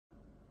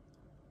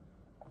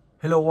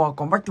Hello,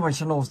 welcome back to my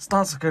channel.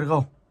 Start Scare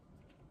Go.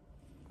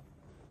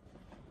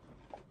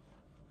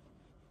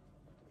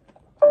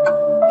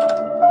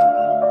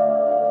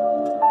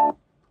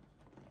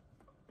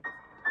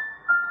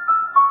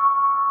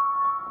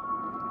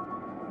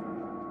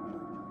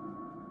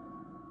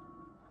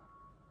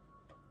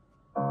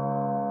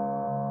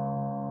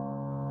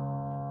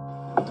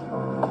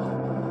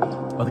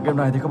 Ở game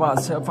này thì các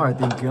bạn sẽ phải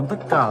tìm kiếm tất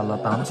cả là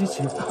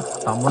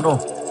 8 món đồ,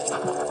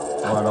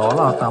 và đó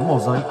là 8 mẩu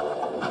giấy.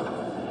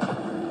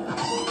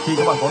 Khi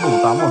các bạn có đủ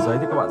 8 mẩu giấy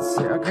thì các bạn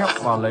sẽ ghép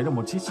và lấy được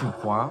một chiếc chìa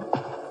khóa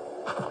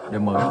để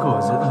mở cái cửa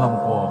dưới tầng hầm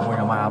của ngôi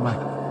nhà ma ám này.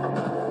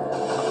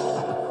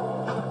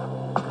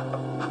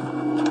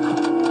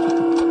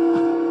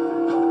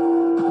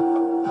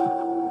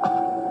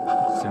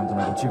 Xem tụi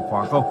này có chìa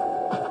khóa không.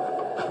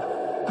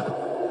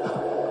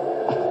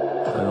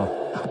 Đây rồi.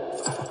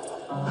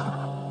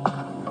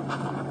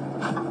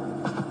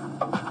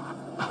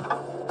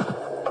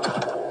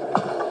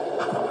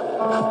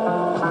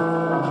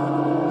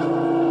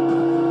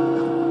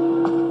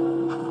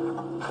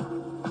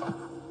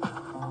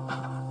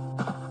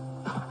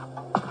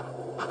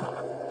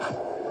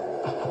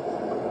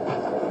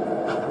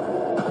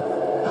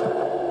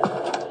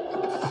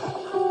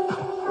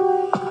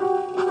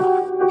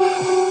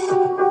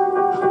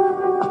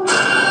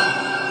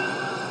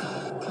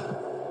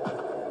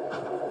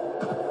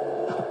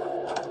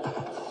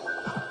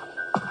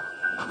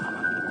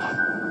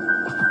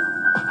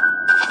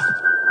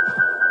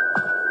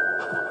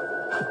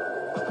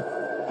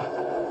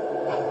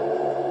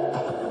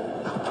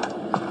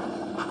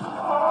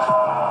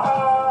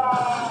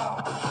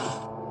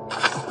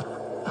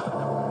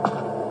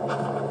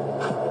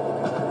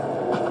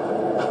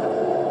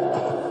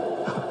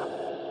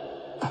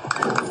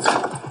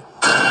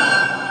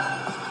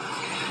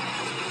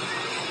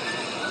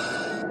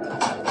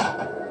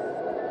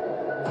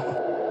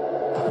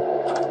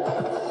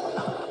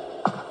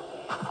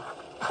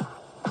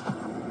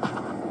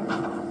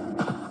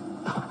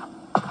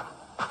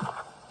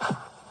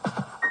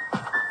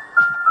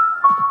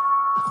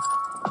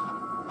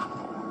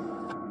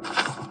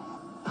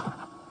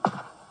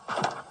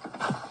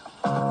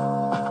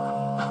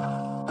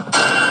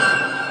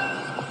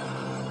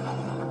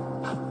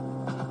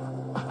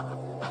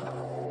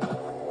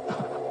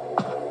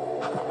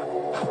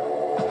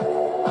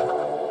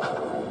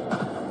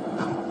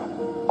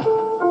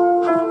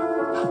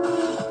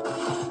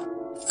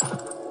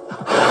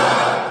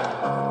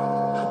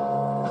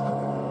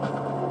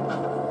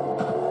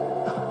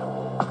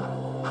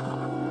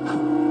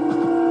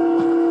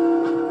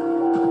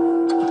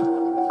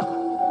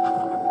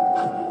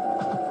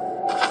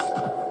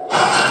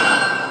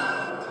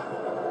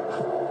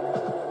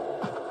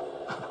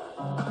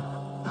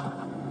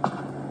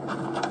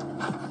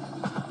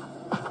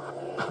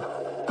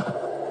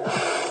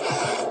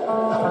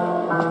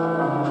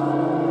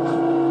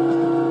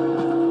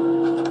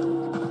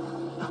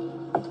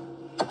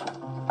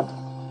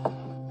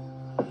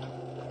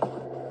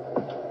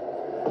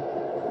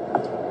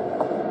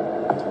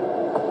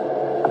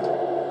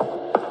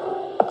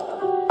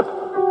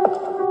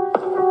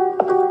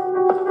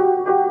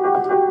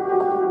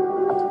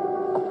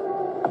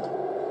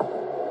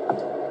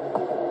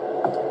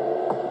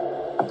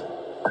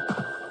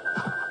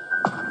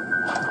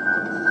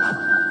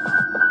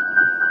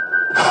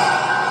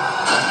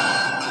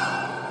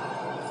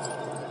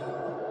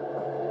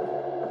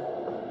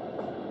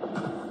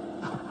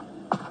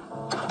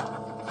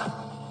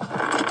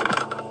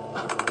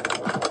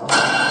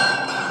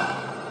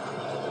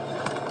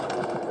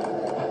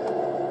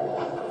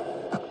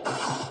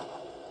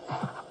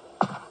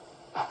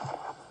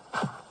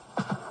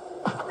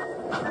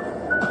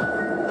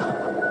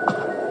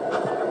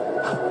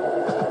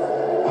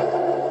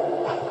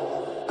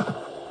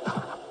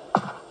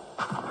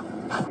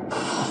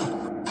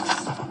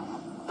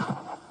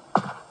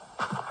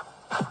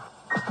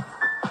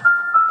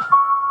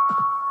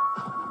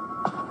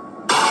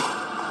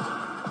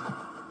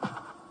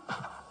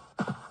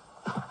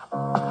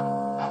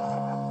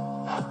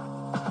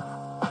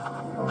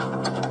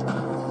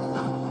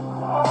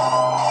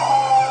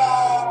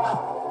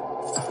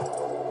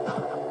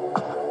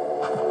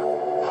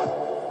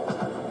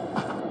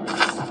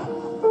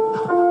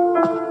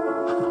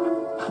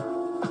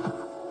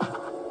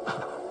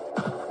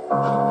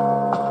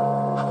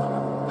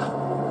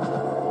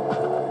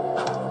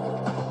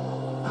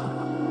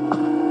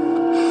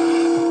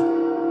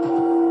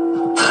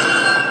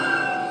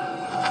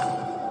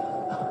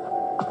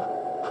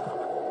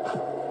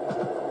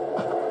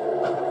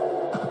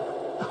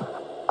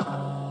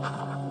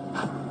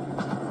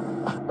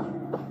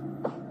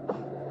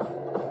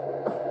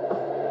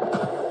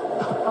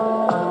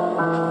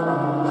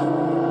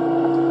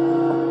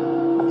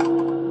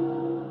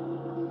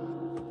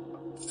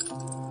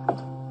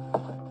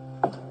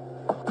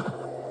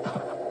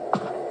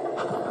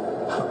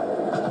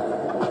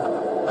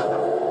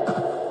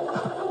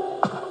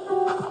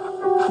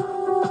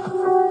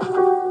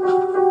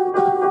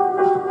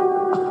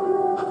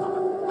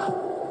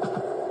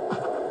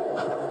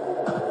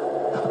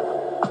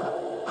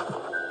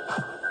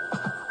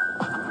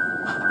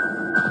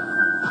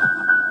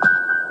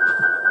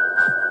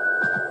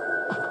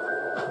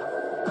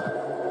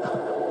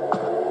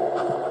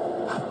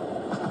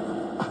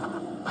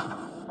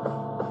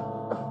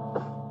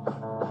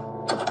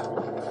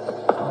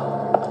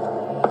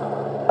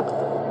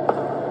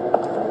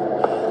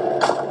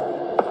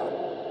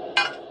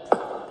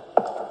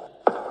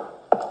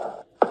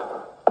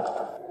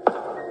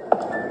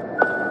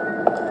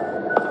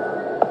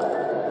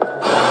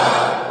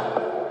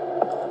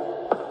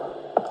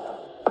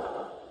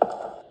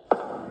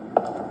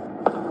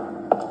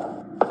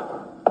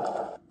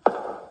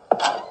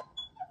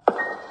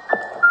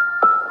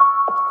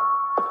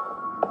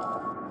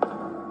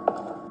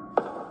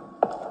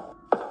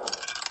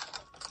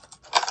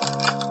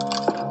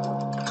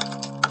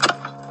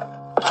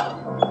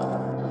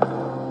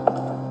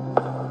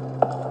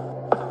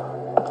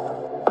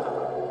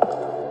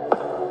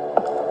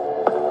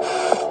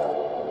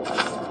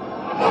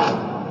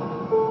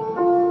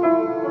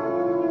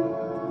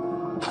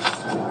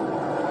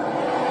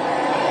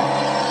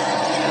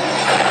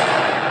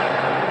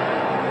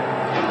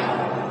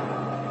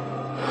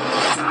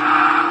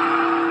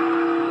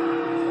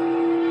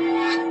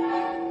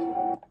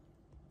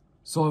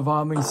 Rồi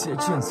và mình sẽ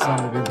chuyển sang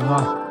game thứ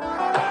hai.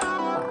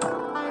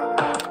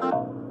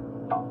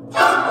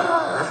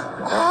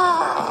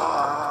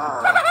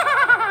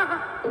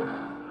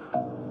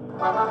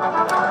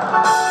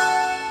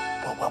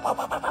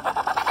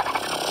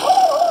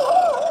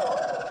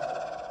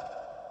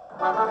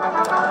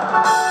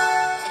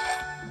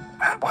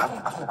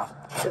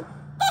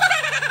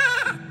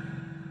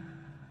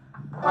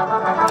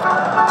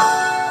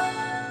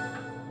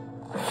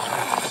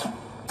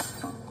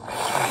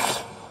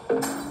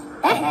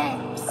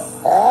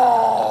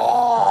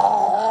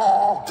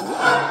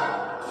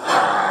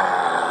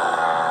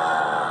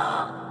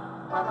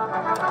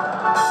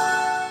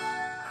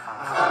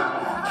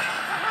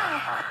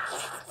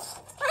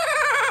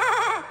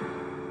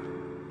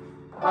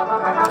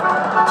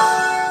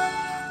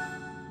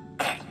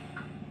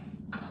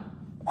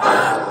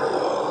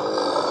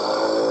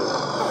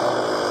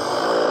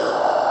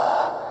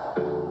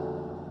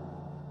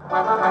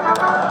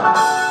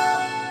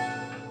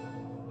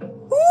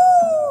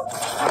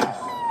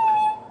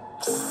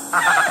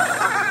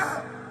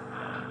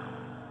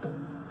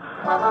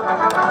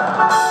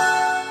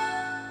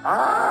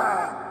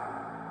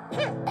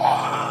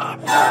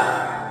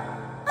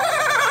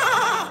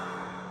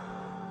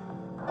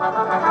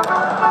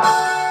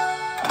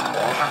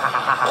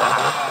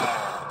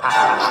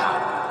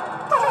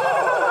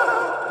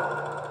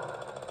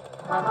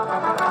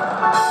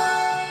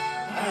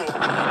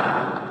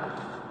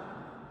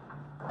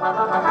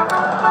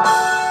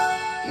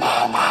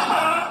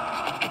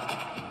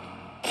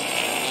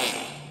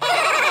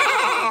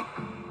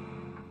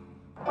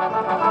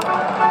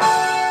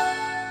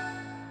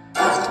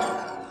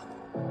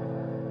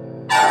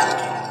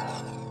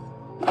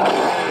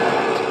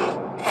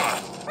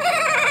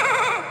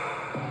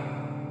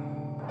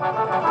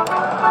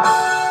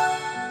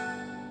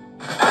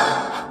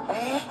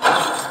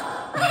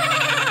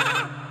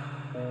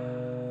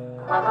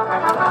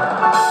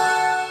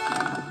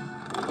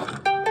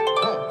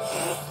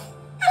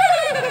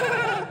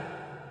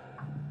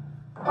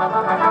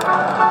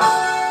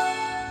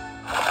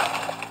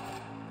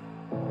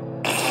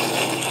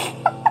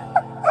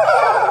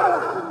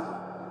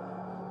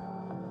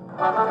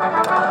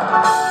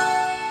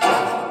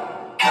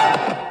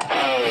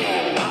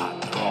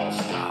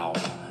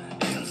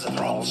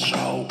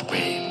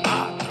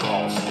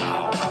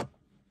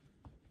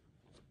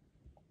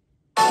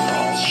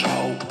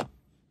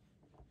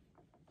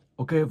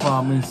 Ok,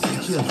 và mình sẽ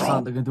chuyển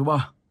sang tới game thứ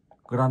ba,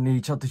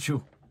 Granny Chapter 2.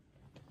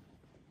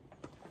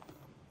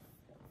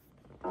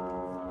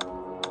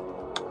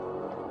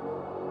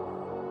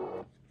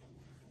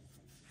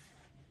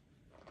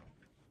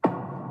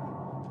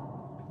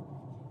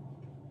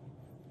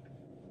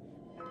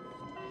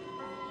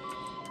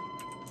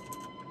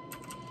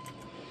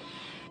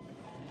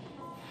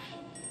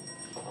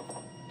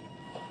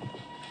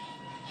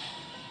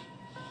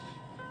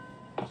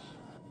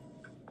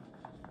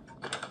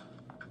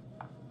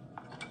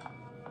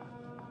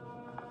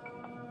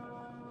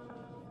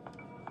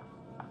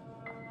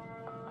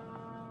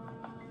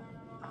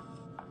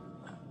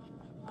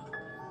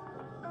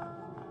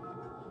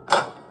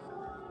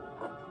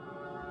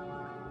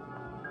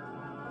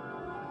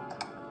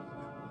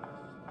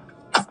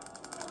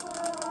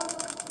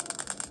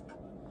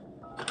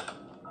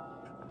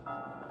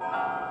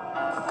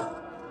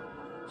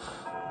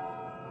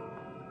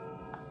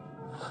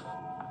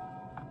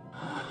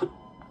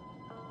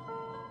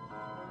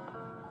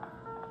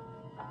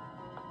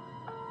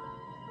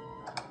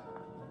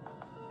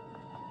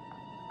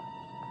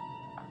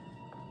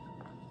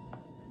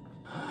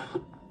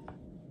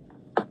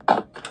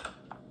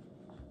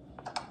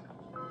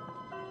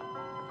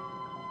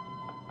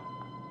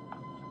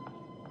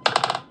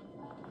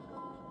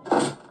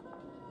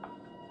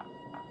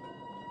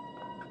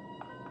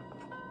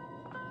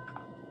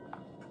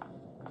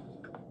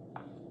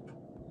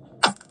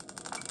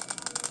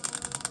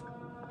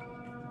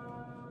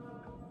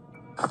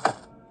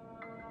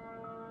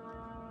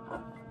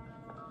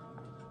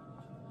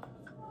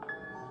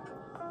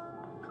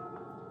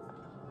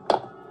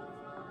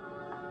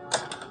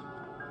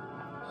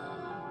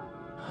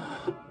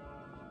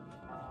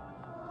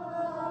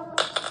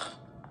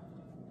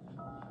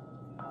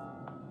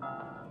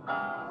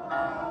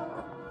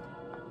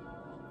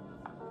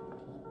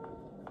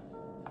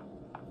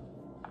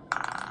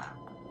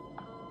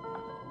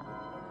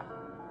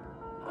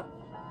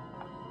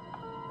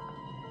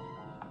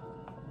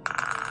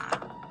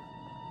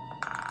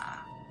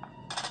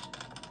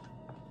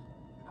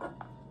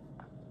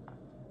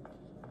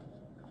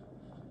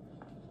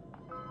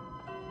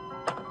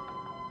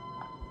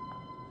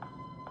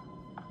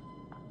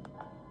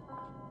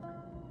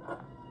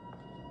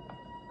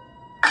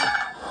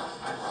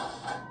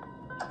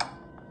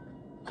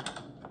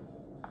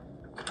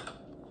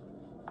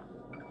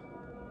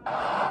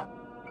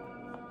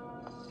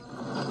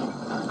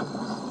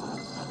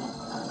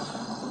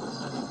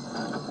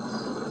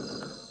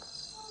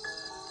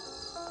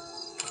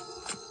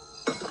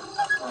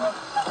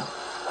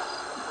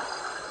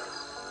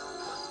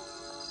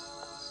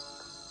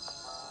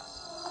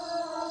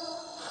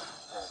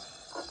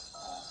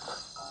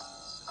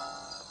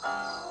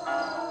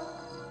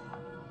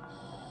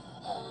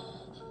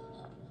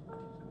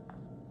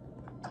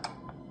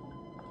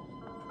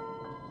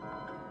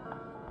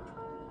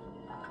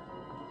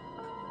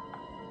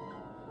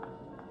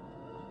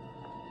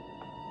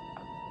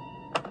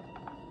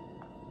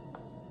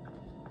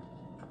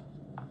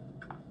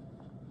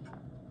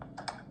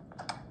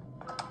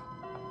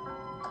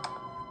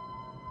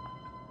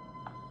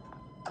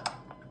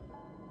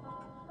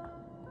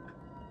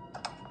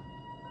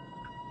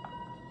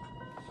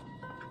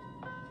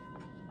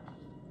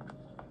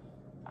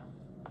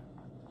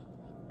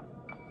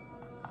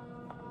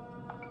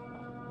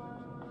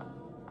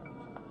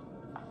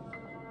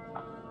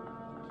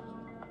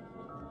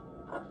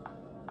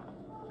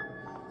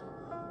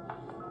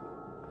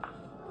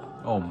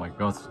 Oh my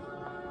god.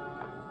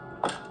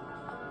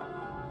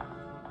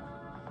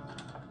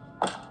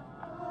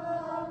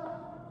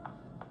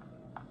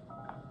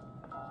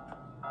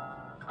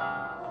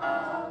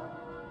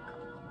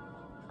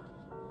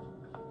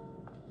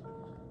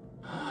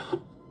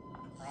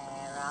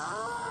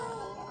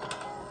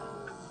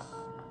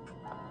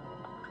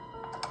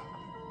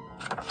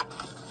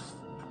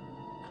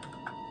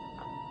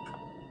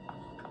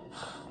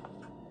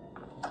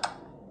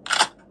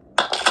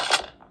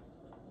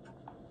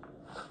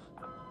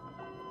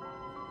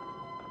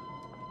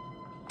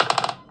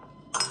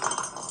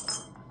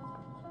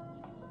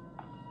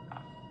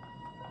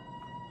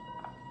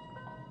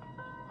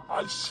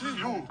 I see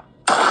you.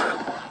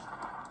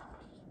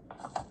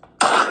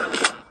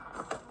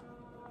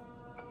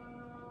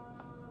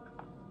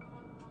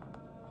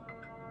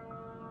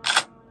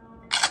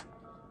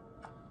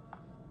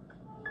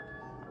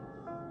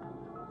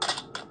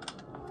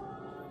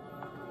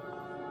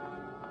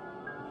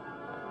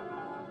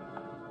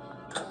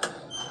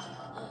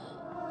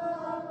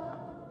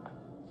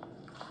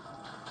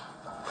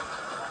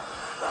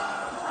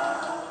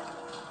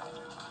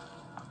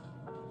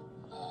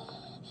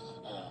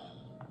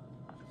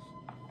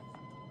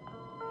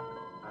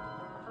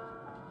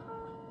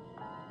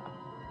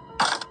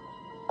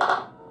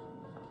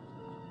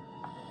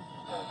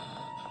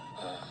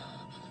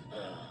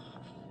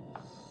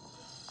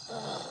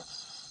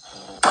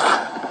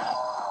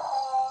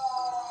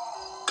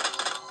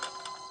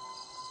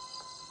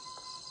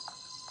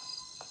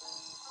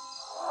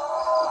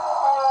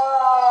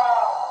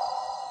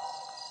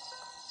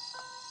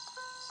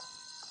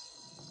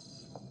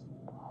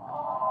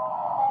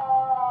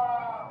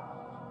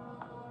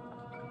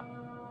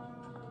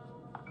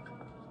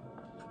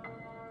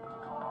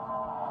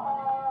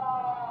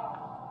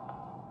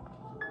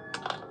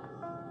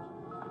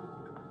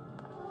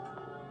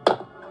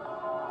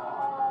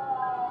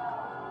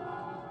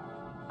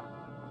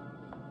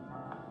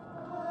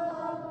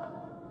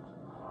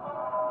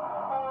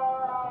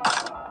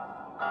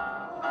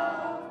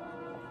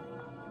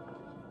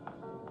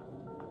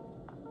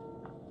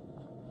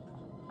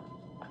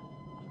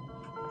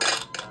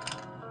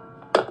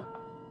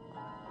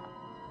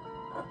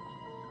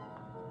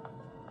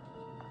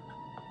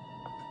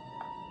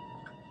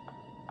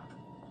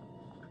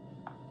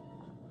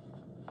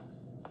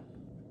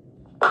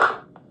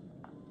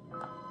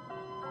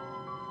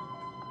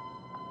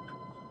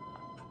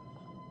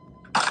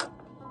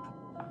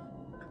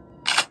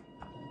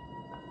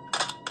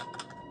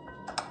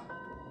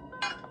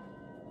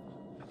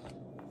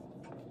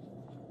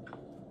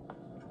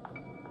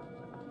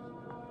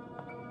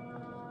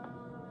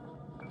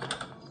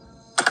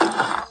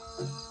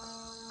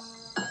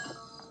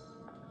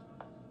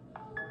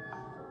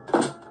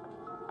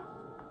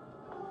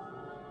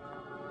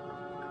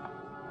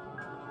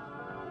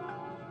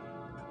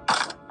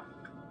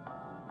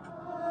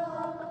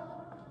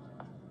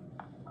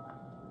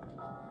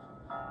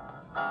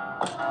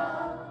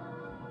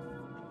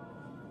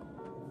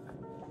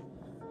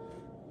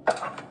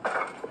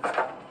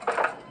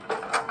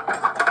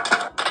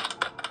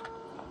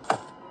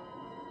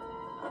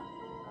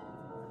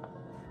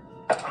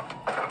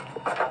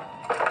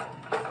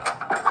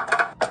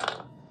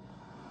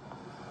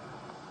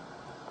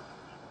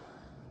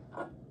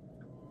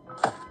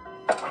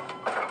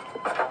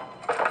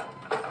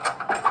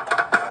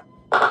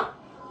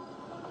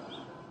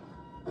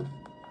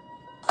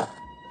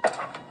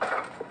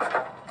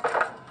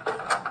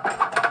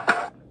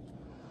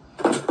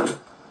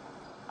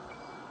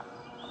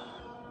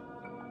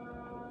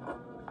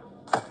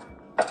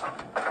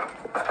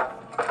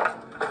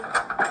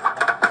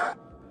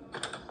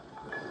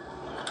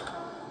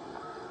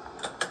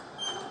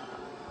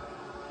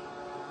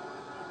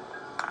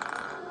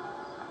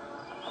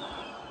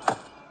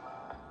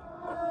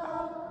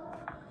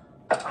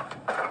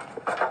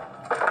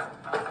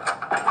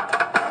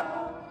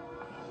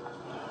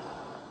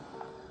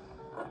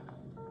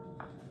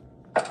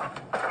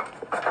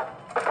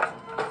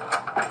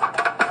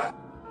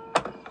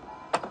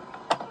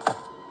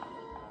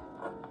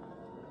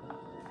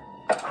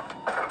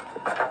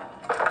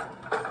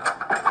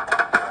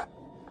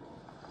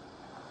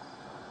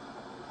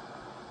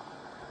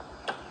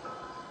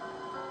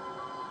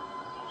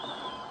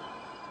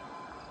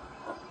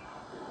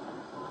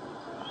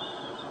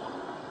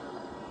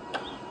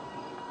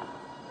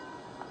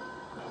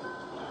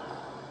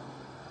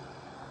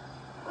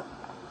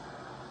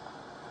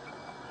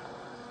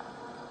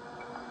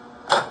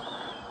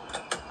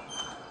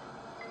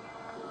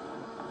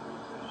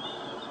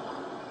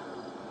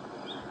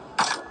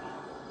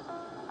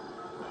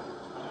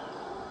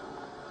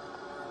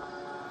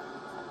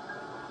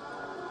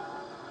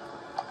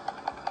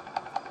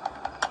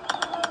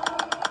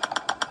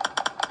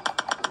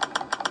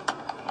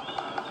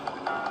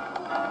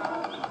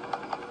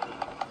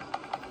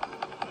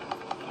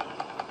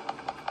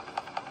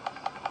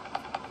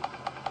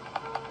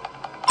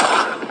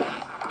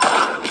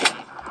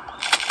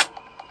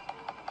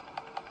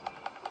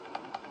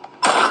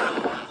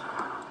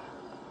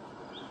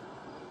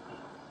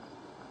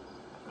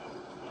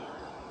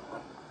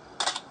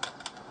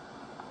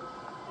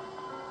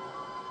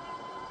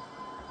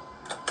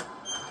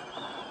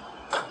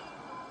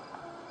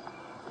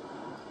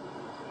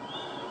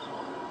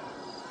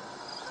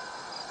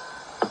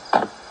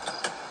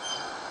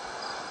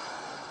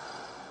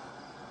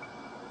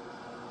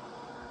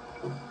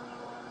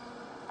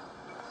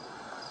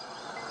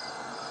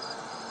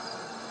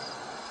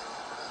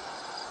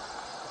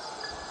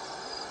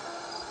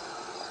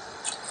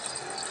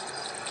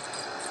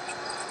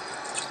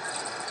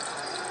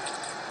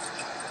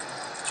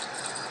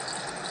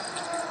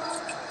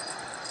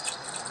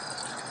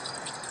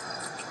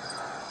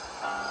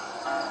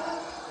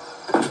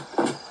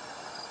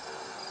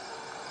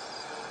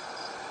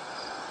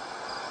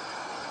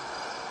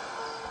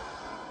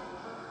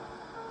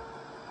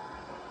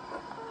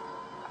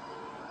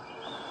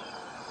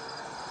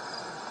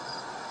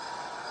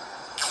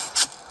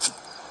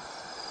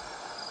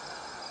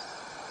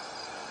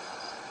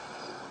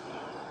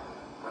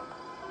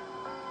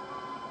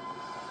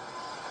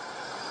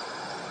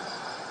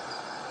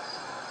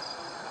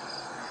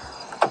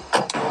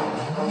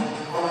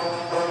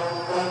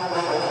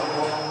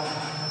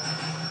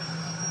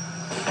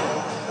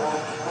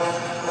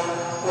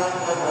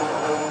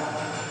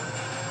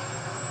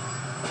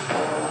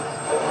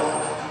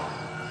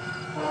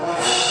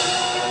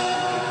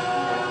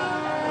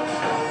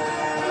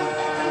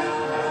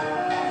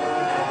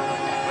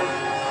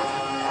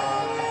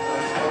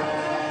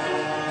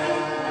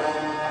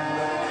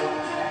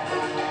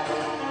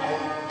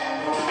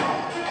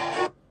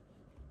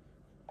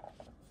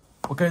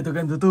 Ok, tựa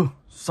game thứ tư,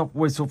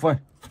 Subway Surfing.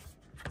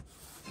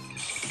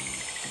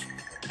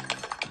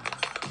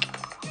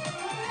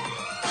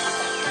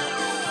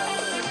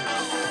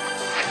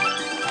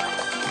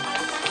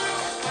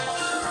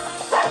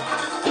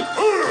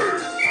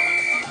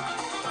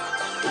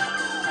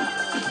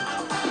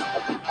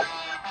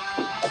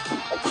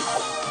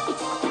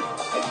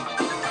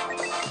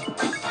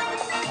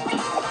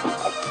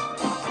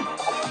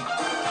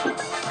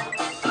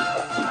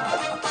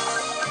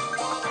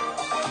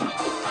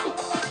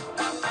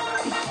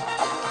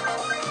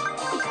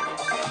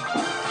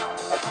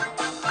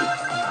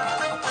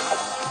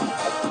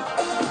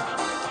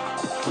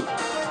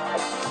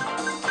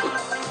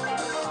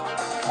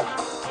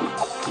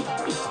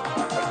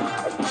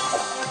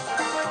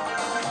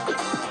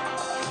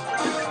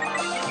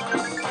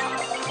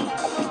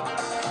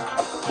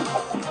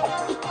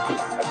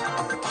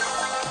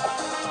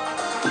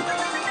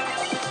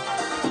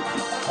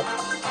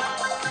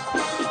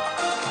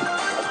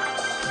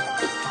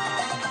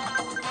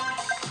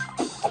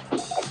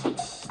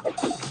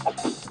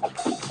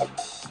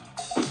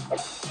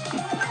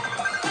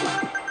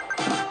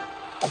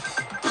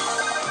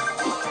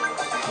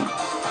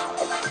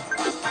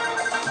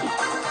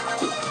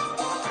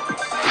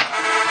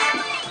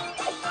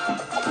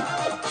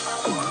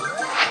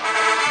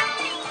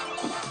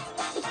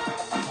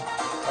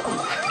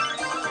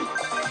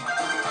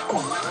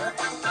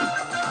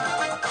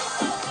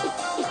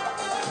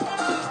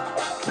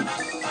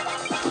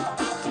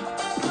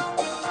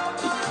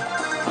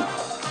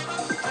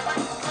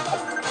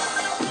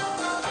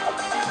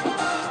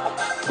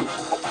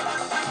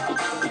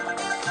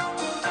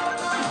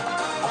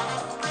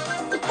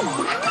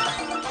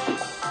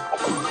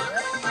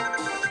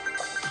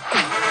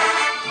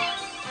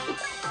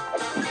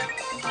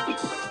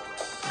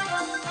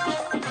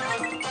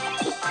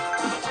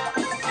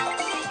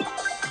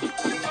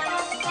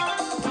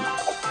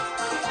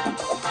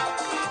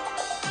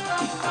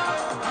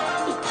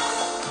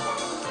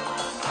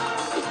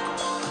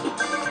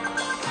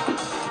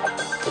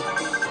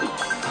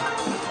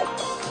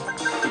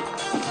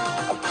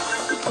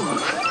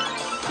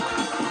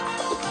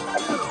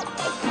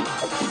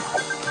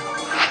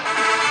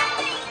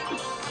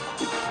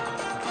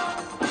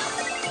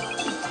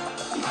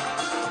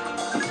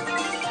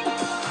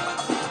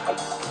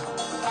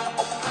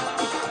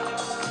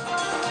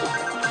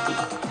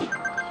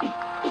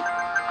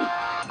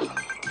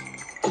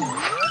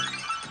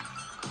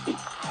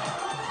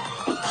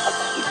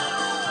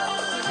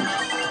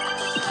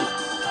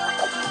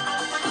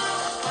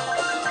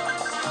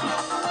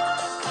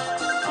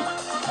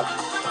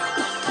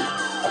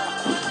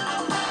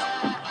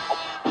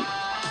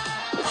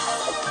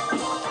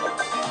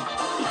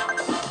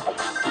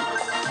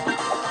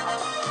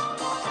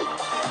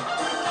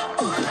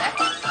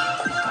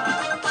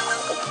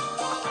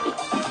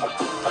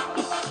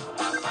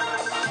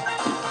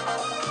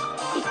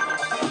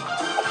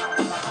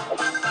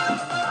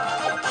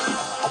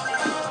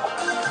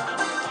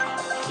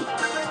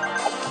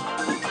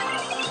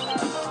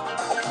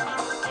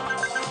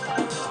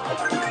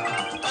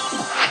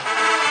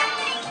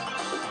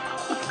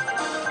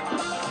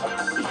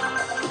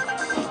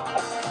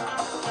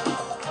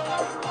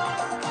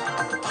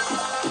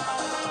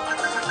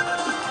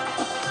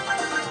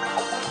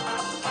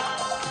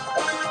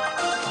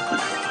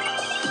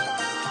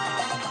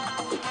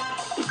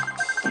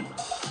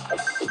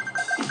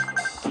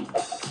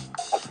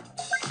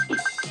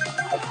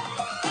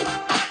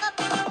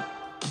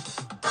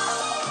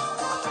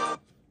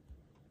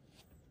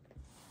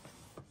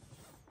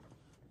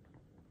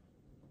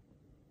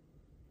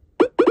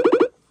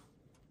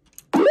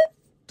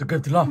 Tựa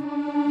game thứ 5,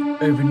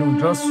 Avenue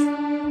Rush.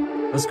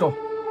 Let's go.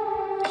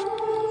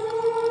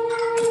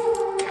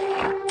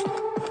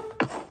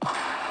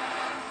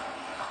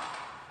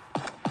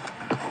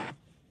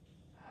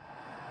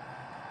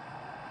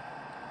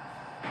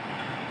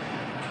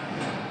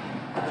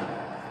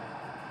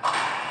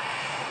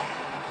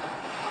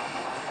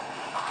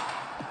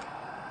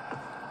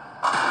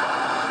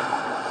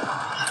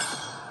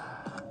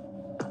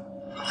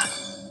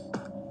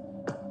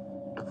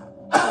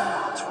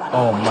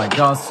 Oh my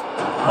gosh,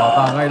 bảo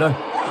tàng ngay đây.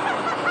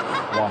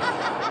 Wow.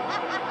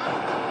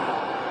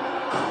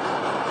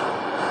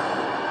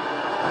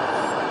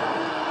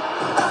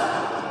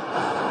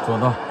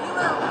 Chuẩn rồi.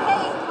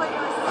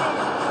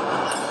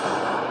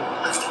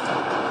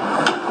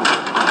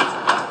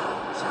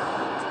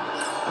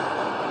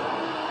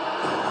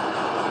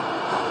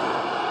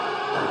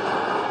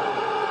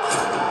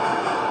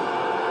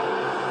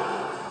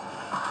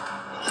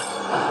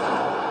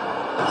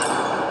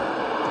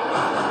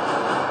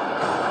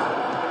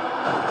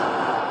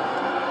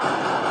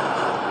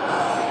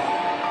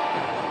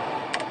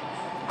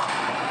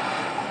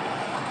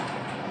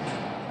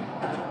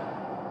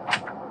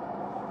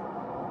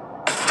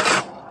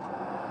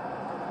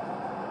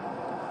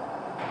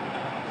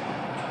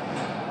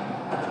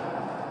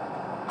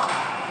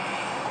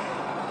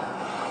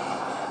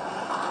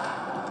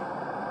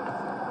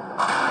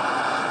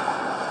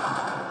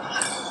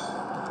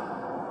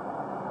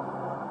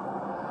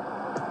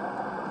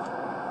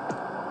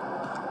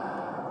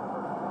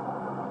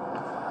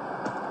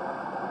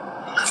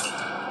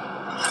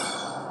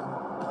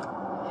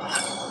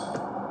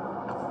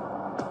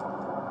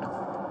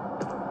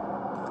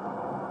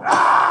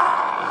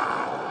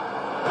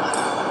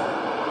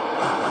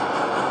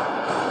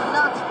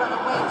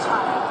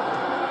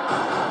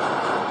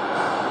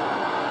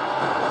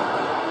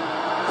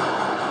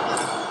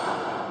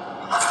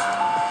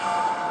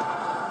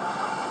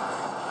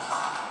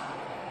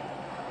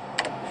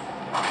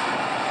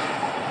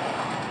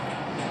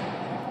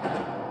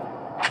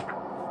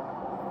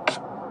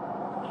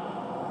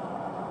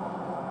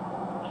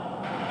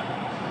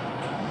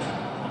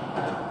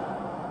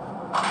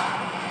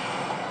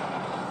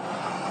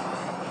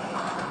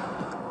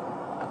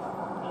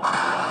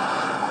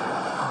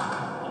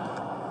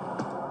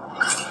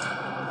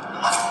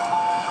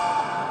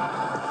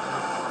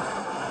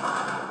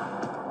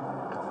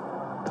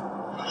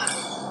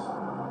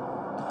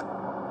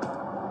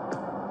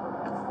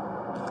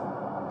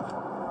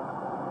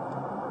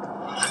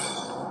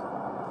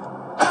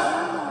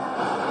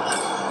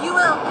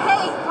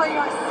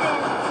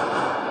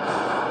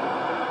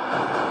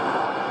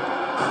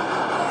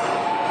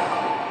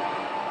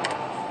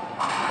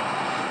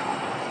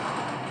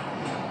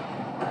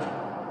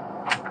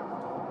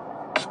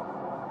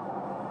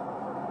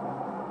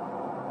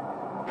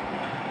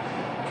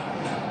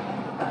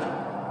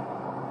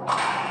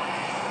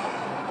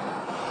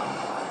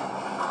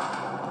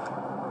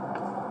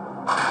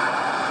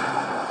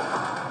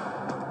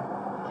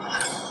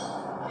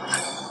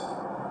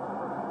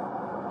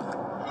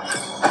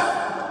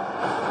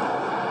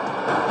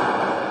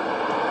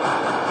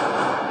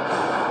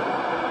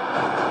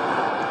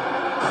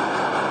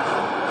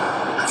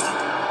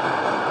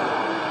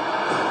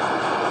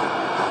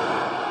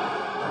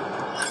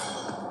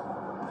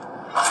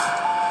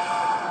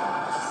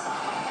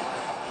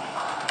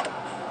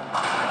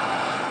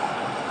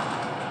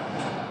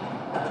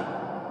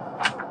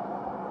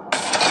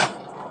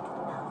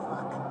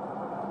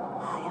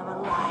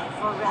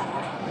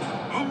 forever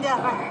and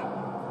ever.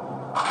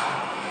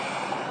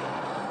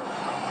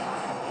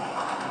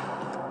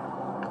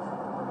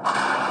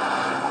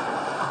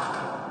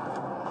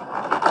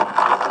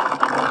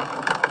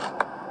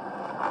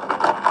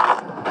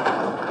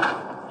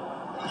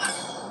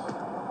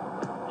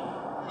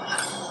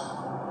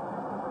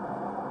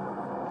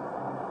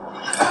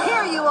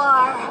 Here you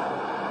are.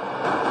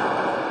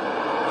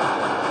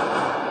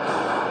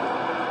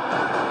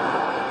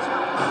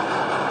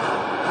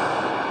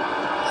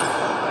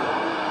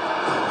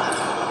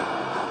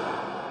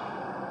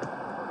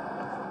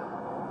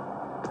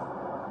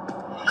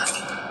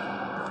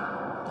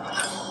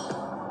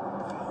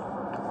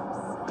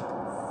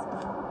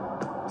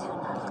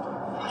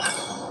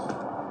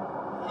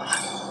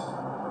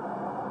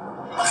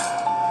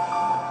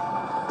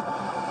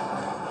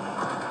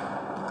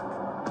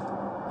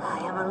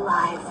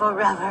 Alive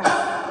forever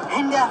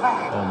and ever.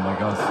 Oh my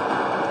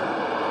gosh.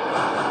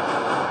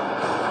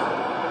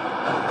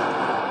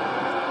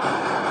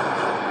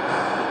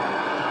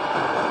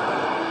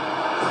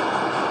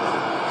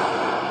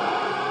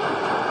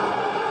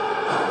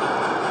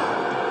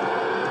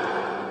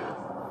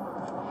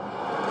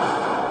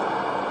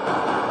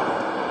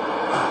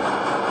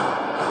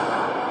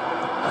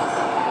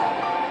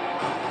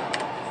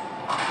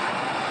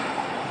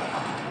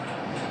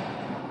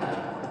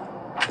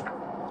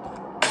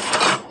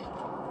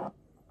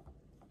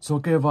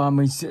 Ok và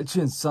mình sẽ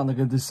chuyển sang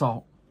cái thứ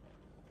 6.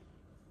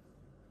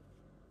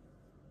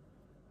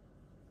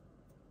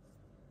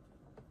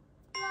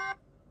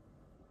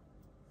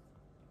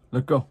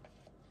 Let's go.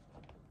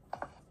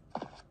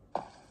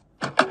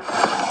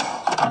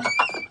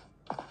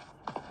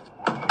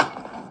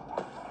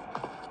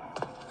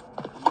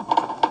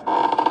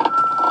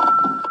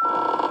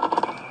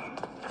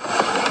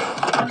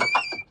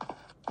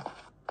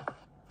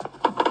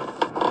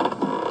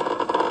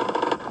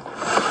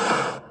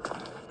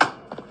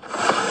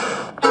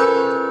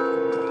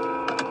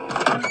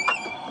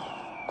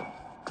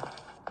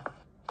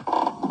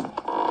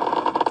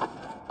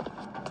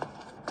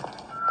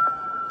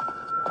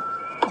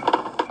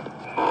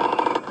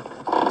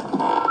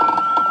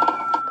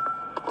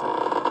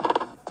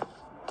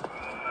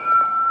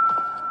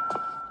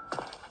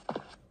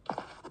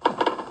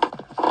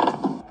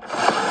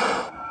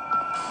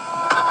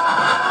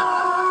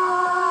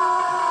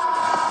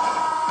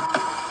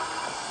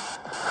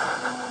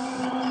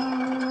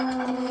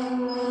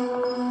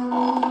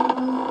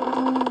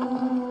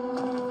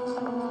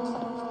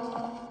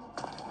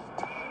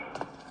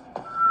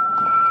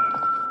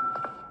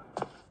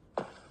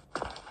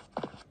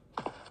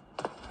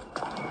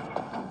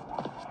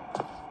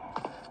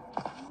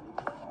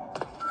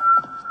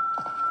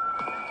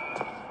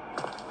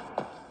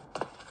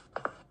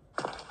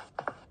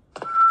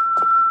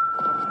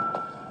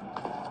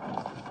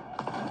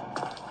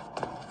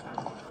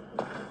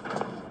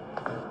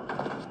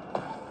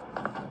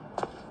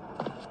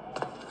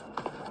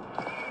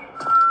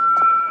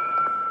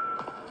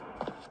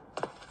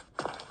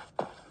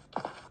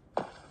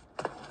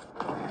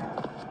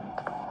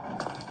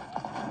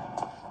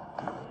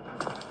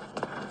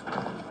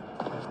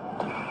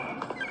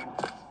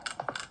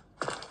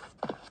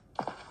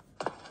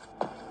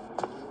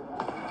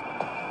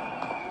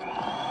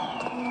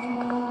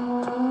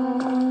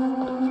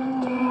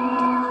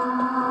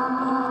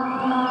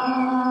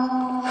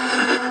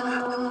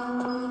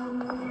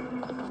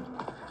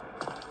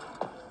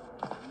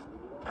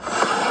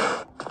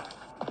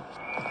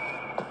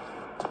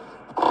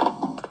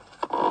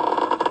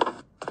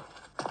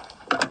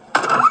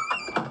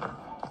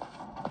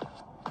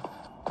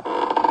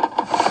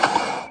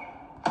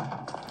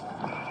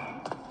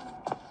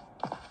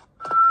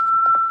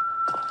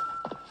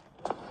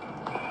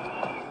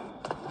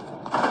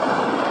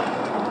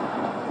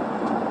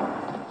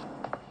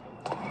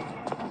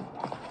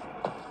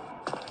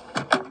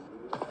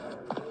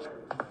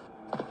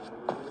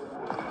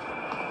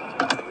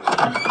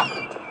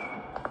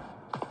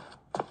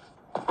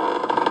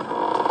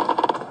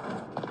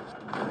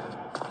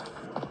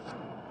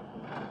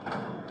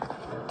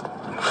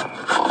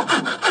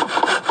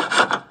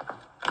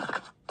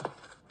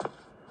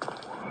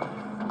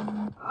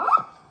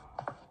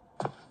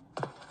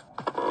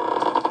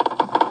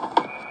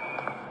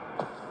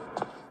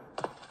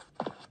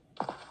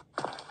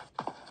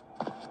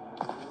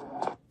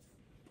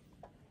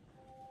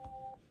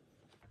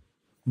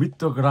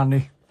 Mr.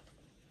 Granny.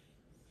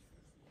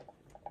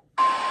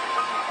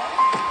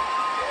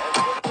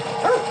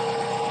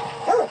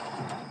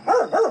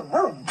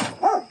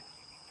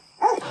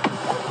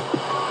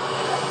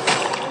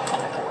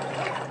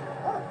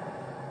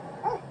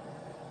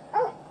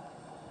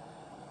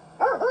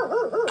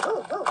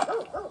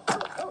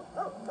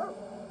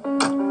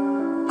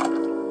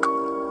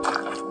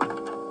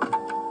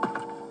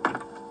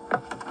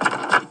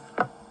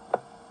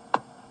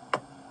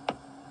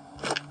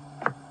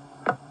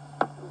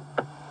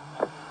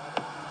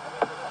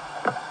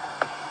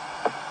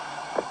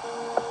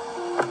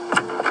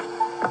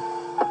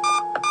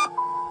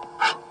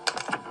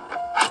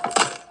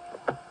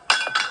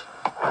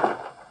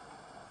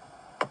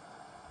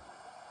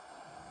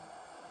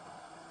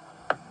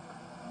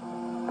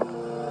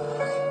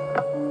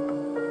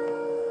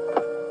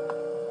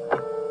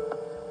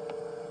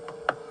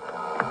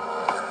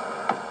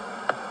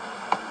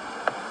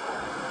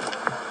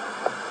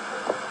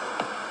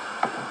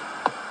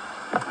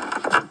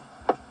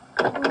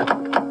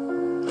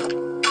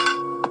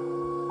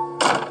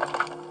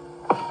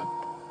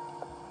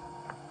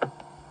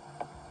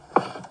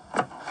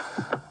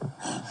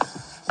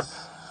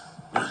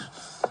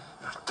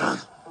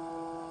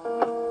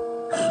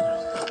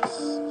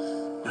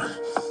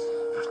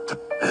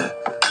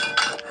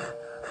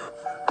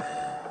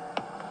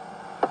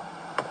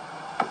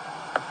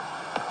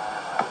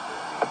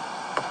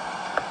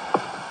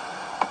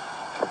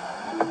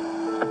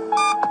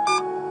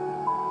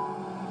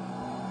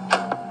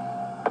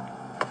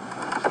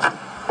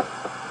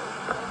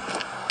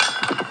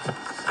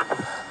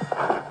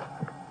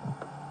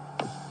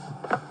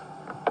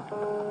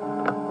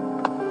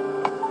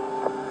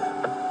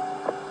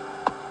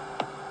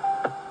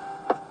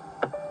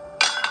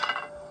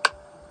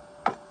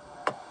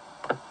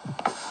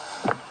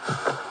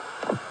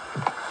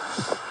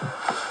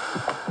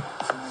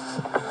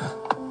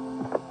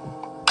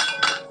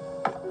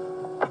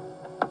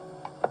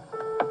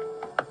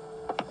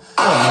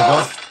 Oh my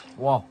god.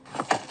 Wow.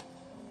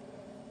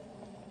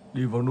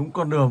 Đi vào đúng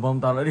con đường mà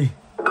ông ta đã đi.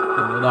 Đừng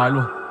có đái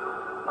luôn.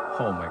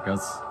 Oh my god.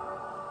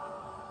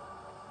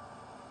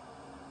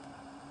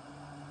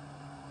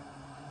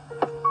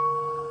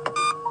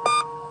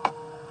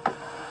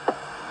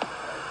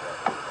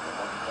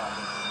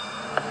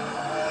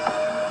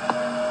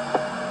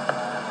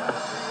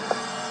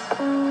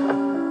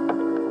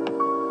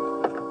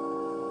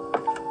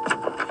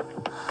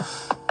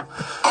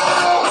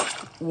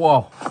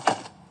 Wow.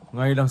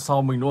 Ngay đằng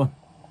sau mình luôn.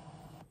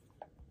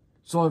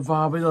 Rồi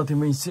và bây giờ thì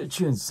mình sẽ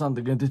chuyển sang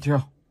tựa game tiếp theo.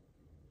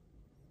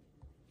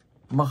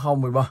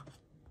 Madhouse 13.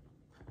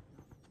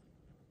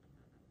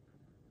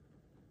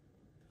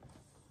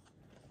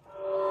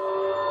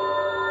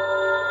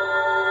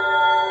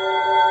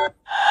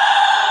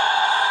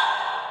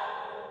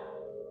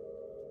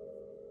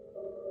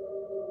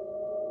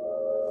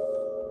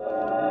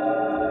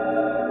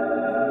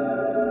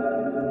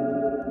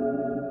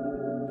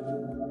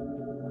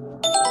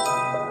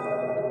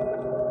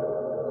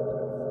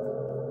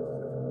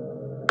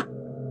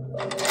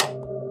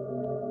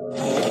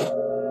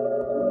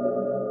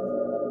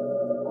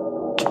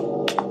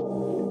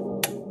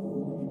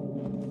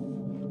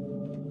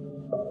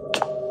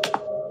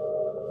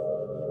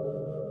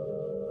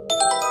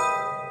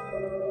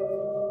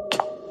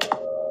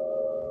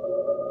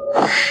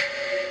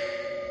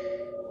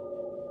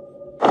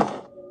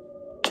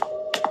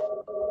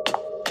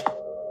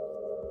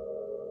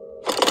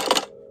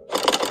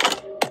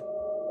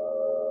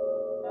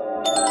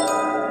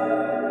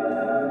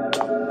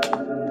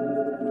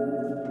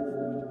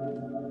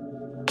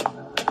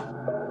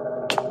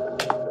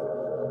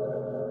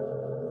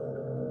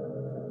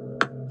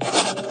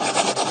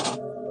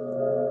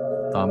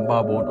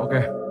 Ok.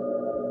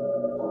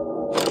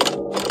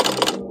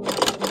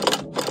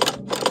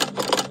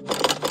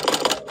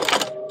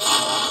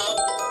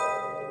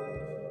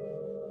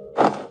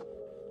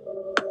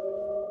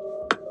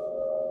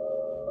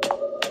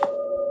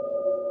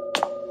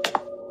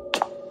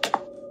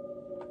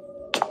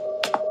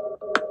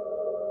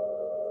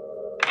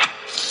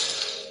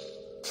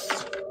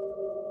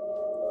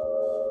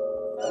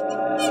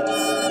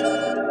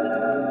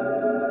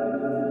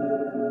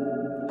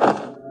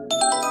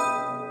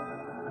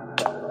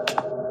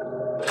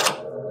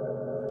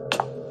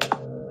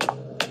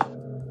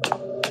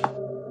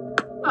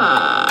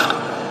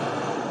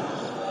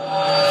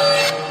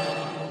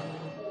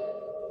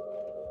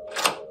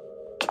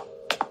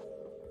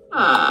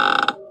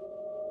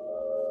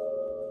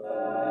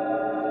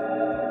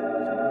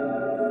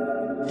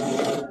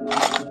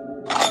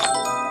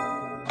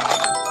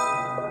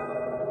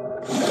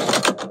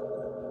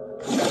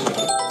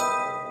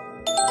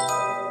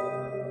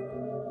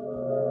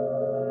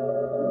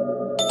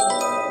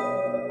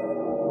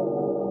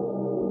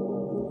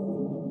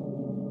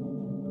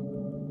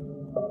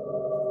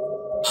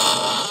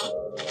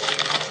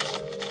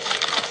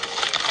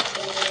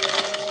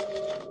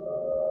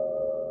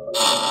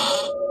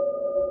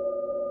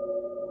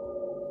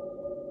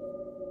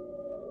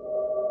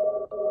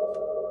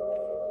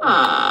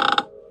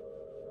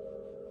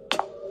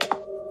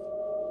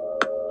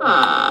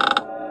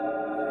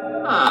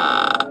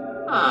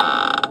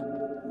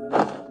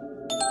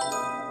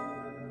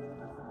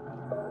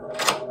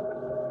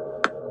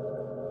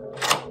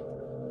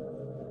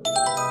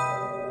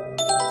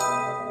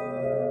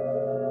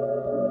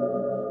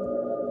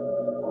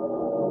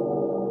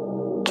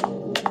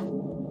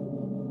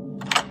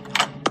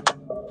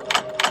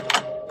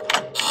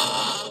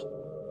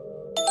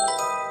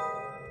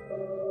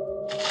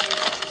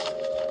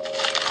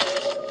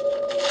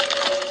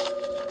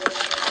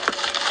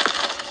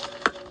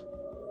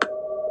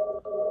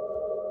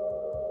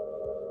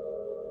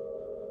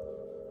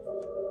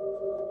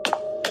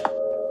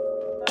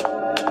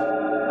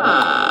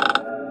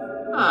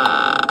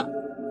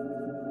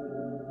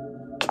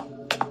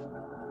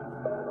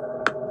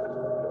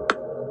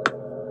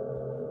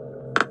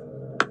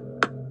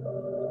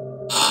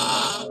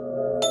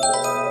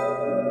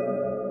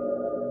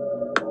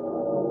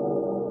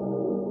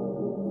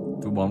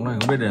 Túi bóng này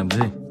không biết để làm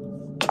gì.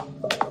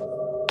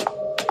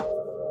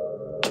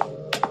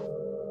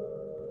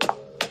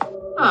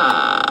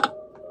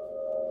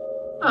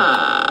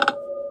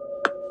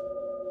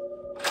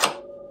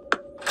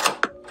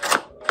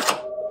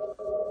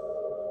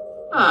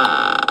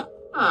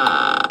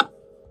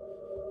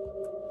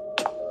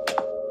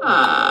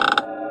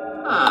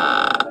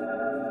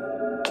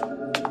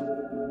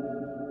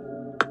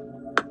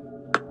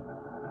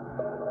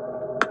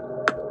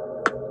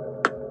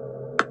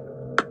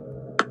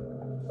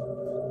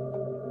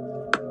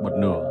 Bật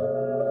lửa.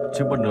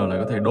 Trước bật lửa này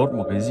có thể đốt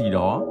một cái gì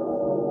đó.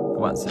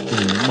 Các bạn sẽ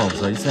tìm những mẩu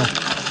giấy xem.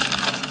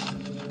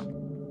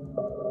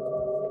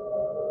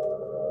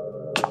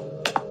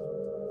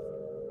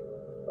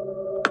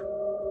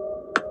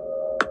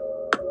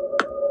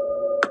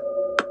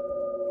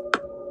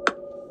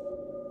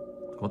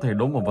 Có thể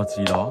đốt một vật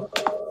gì đó.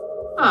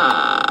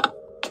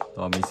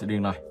 Rồi mình sẽ đi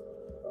này.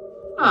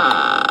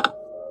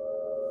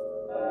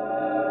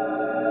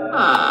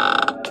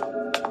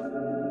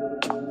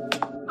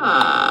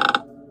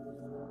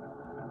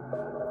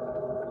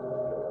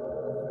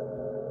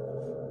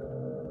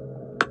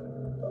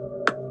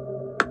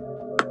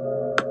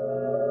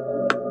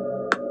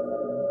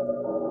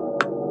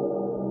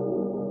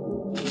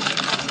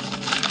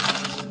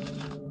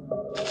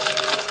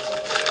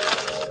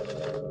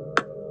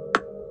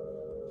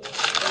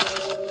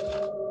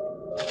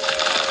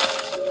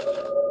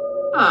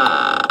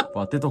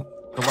 Và tiếp tục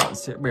các bạn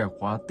sẽ bẻ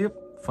khóa tiếp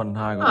phần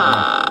 2 của đoạn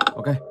này.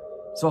 Ok,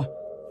 rồi.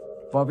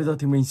 Và bây giờ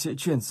thì mình sẽ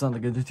chuyển sang tựa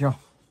game tiếp theo.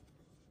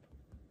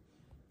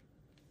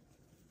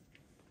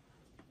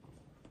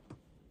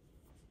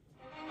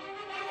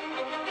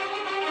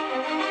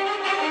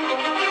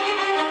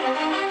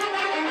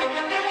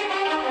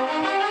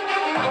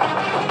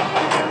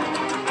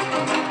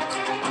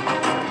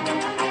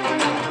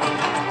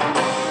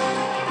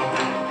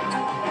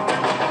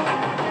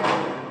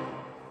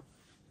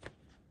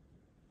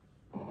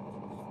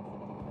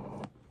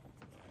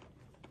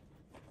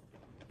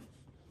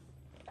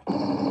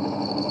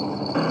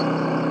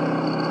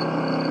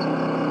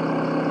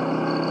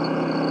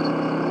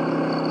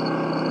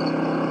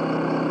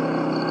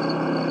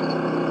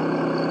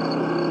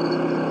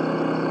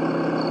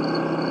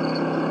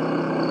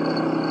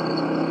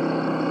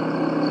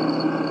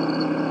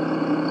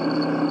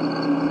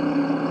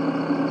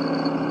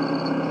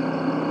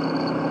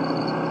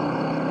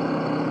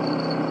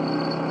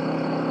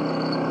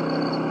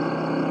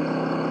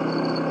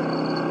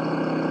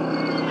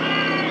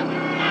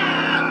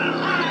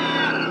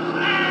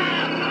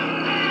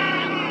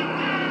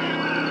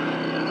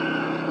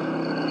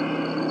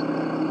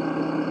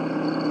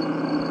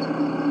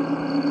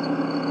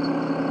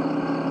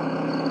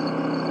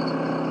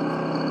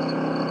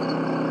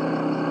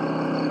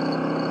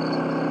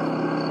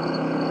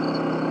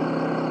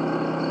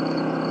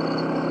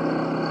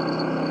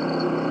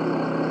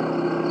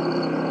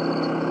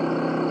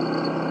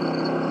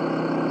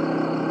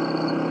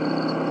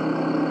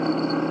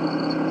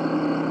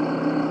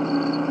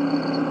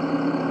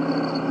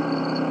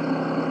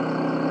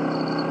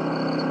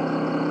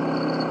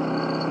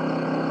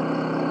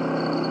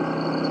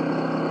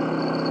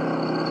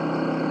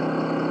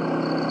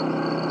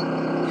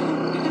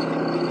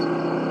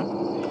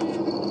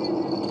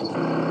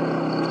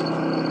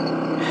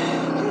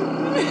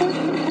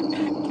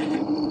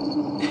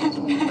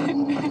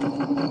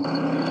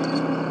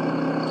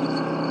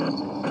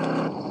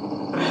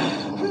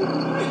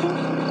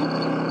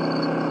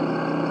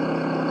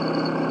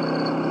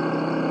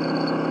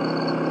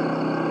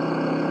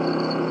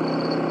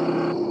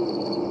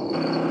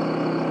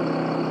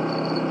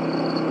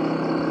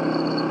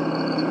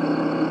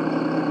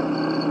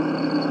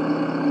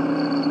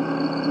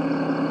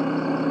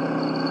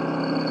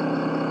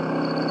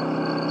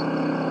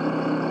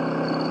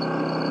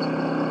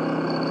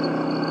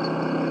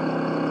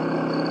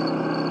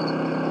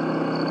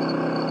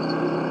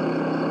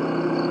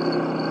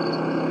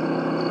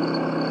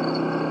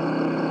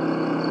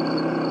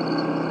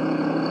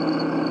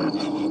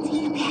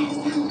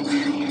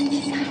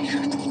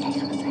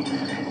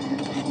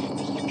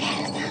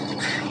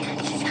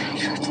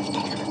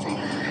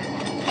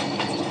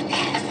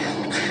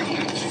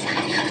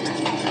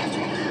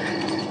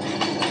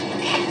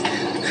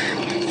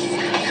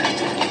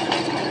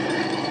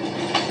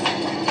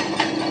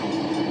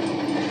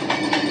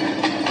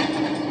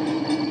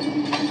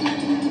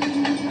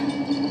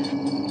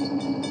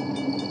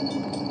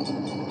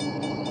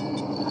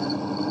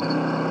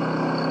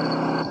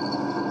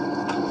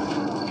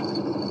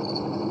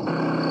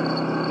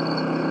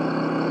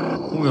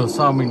 Không hiểu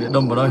sao mình lại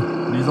đâm vào đây,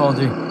 lý do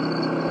gì?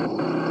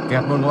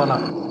 Kẹt luôn các bạn ạ.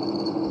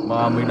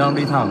 Và mình đang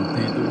đi thẳng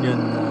thì tự nhiên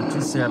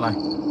chiếc xe này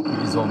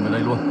bị dồn về đây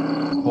luôn.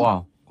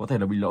 Wow, có thể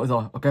là bị lỗi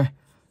rồi. Ok.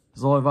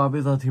 Rồi và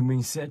bây giờ thì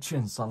mình sẽ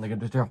chuyển sang game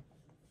tiếp theo.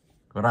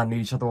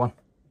 Granny Chapter 1.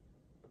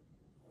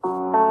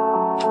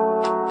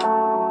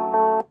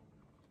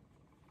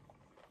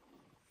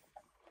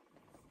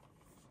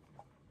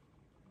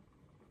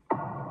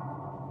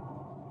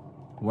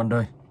 One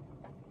day.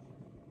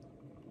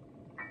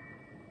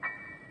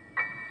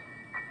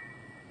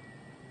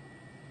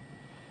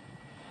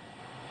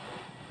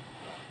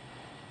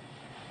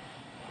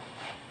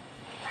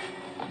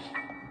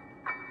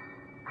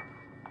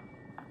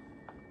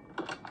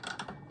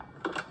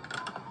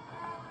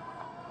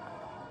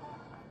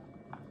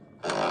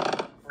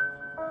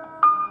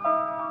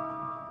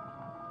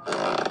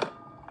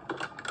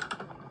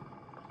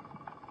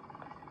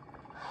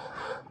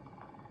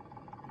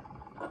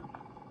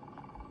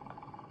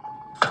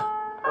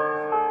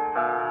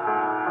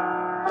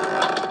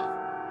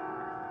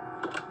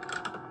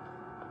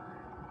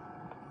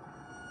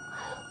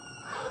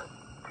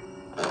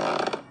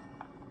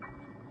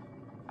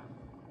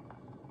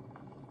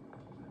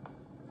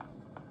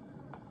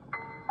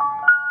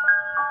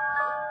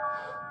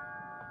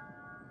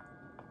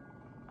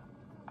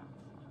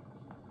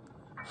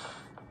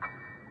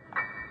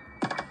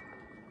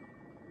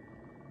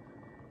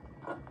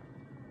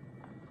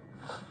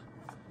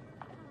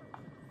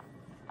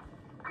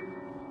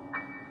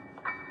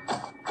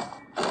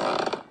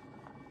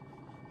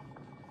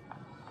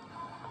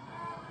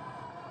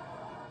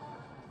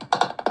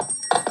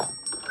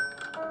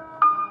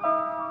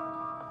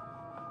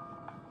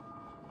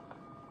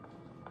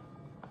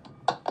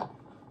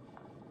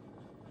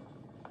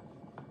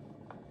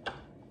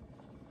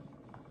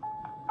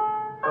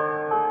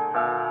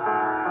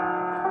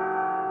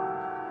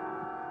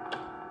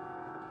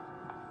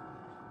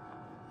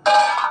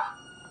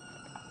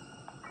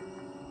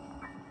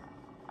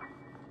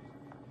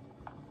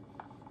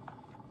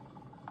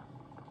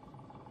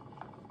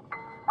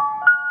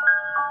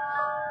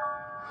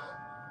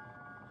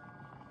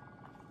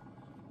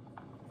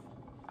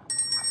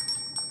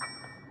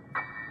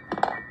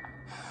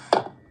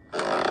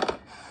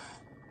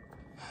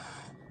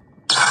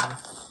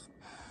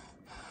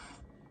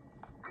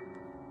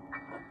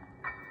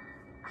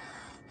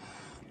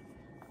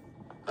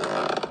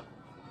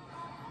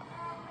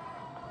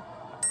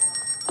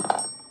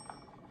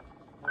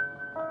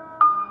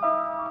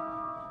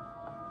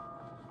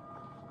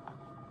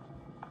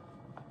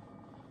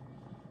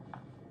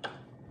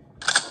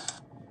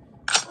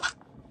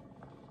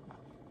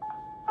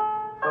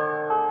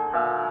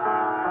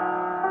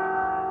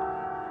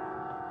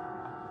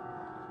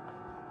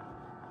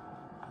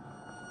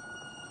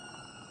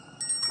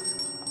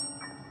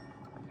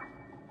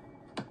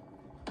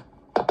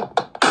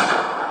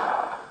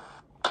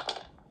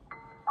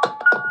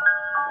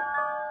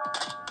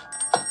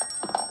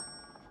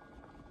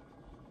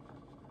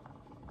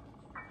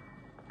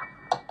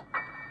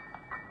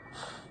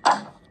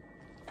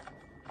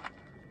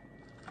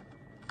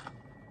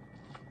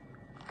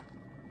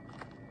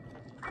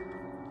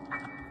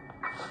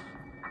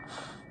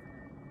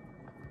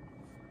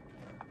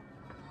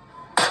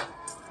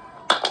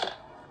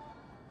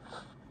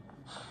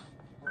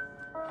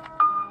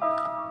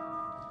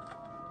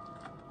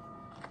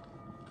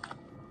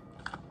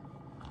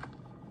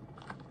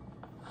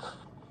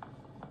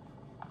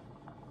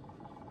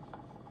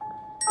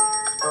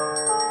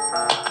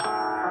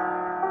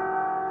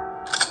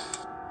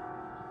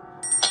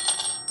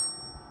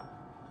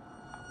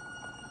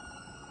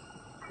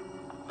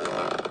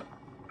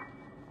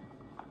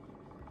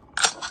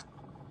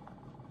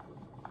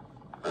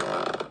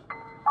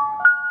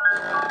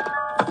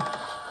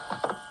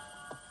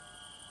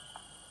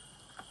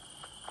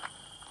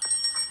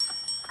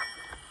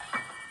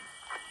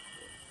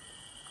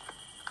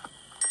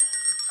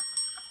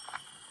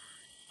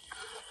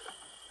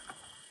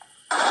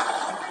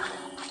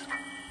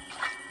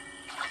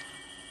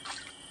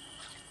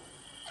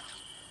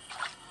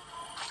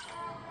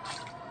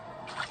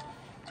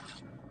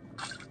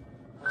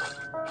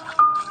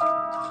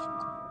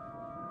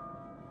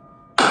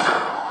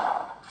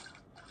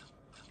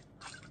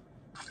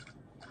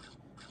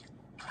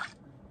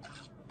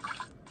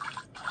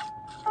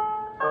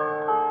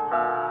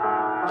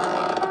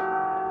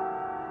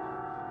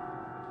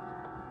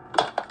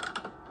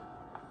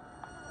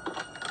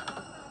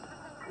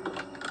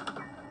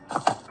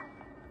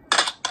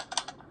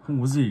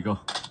 Không có gì cơ.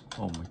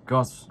 Oh my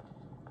god.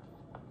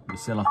 Để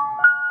xem nào.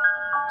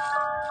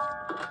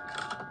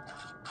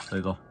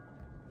 Đây rồi.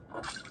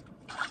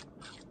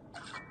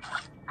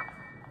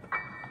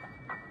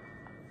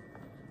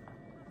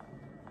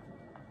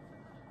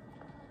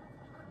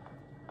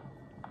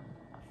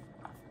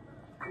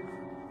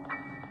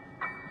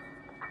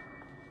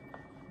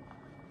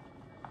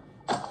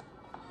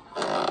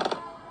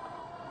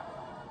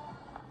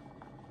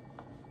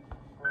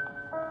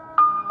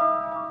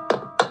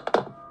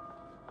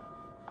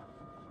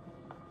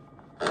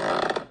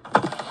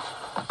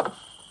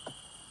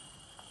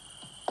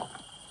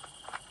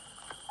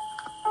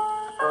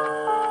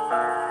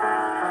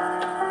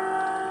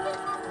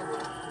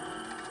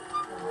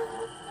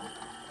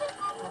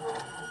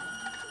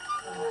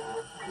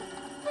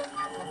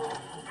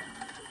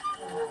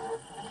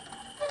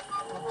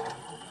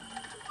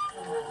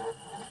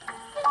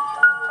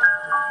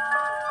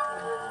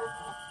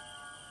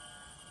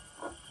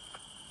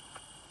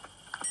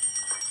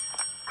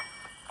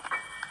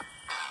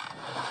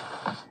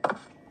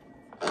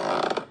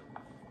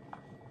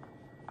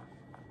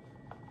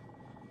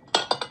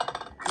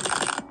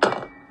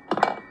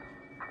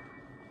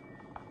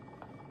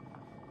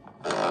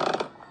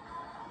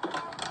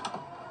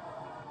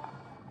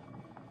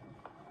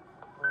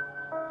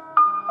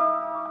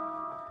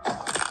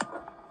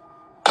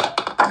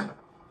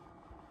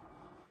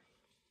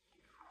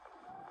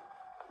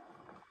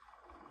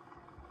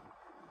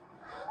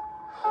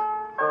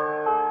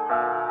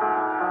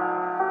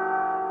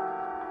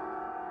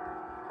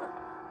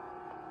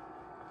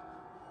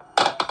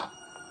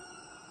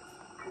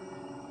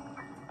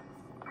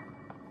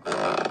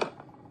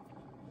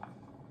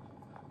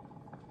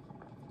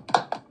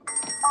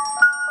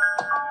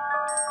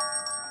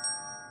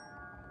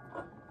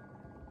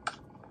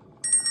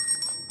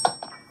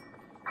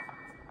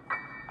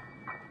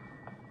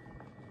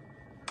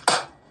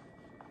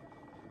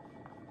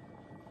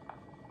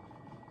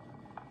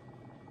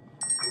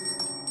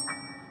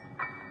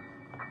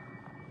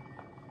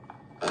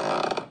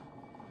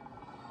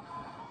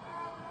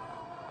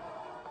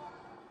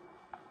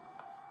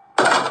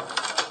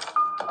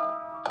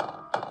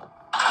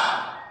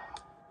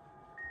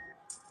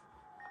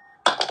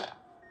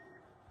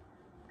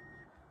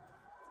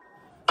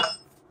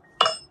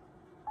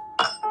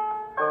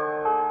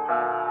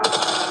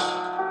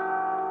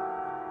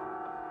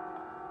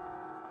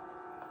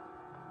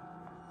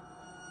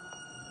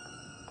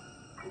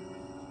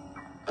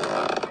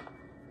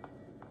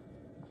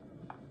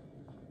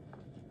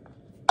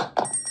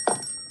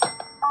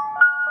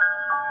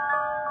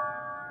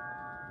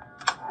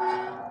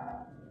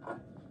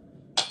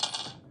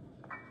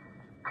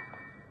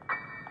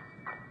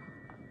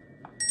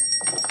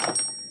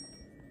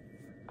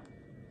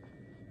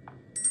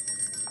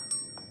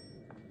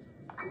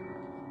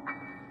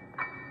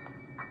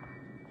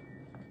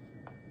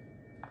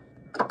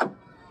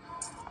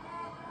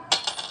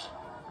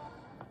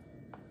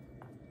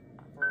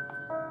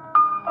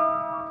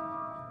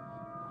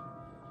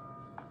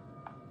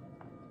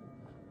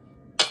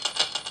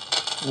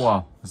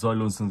 Wow, rơi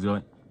luôn xuống dưới.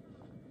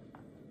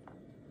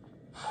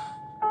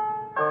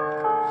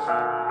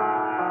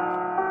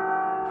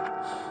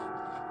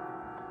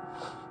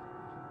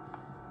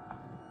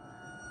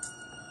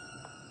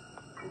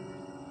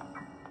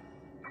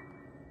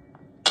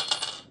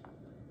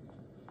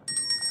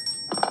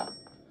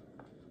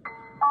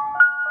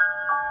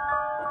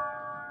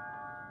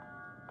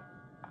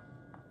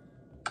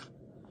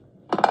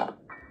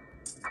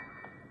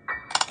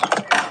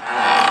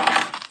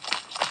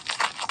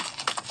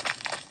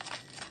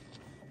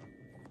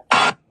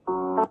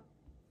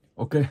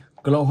 Ok,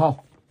 Glow Hall.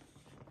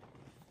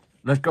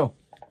 Let's go.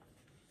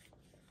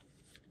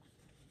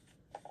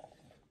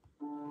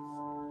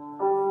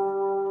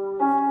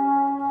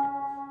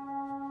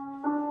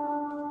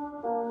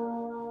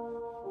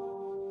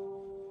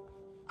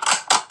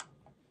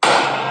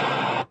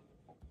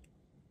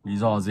 Lý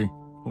do gì?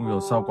 Không hiểu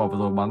sao quả vừa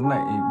rồi bắn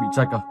lại bị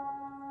chạch à?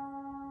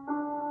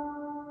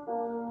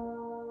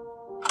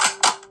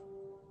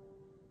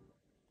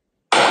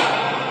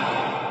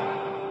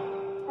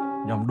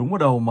 Nhắm đúng vào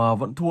đầu mà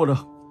vẫn thua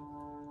được.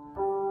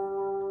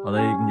 Ở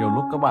đây nhiều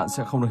lúc các bạn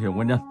sẽ không được hiểu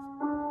nguyên nhân.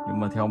 Nhưng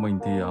mà theo mình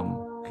thì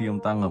khi ông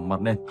ta ngẩng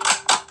mặt lên,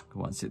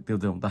 các bạn sẽ tiêu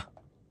diệt ông ta.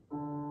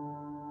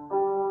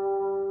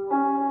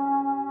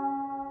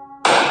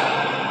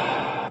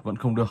 Vẫn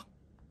không được.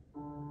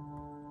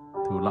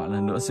 Thử lại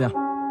lần nữa xem.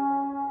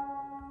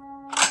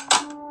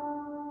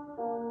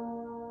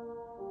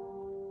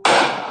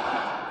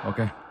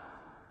 Ok.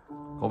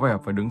 Có vẻ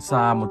phải đứng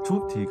xa một chút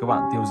thì các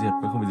bạn tiêu diệt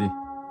với không bị gì.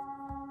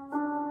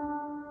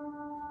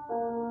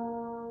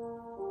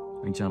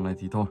 Anh chàng này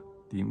thì thôi,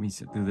 tí mình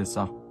sẽ tiêu diệt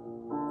sau.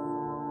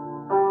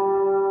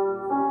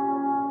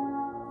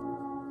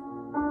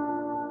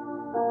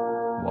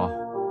 Wow.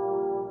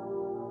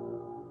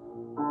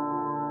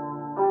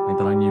 Anh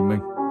ta đang nhìn mình.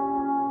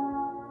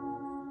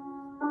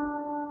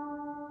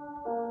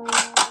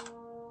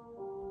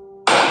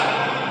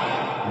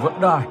 Vẫn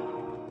die.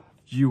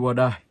 You are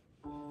die.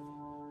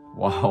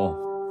 Wow.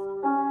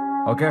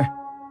 Ok.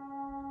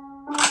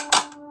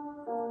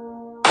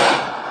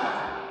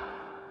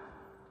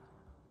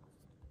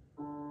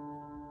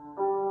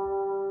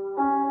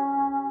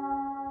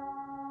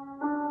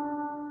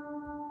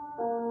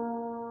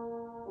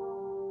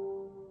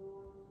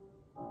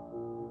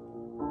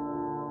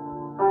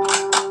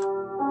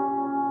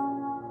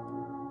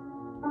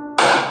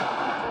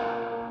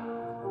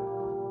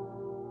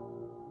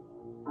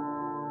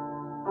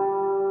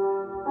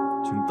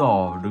 chứng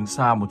tỏ đứng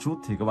xa một chút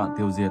thì các bạn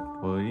tiêu diệt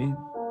với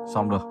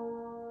xong được.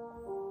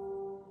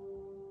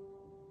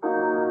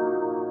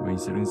 Mình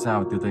sẽ đứng xa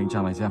và tiêu diệt anh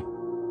chàng này xem.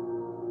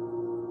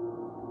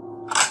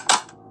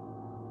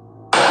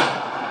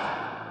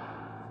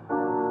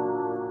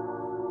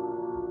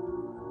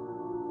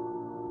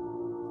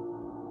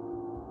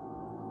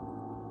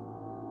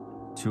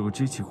 Chưa có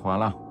chiếc chìa khóa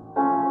nào.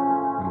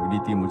 Mình phải đi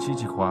tìm một chiếc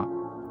chìa khóa.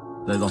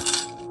 Đây rồi.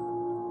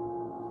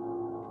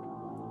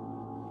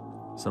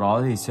 Sau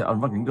đó thì sẽ ấn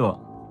vào cánh cửa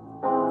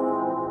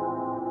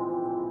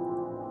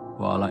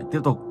và lại tiếp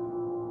tục.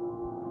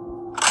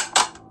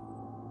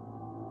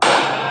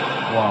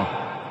 Wow,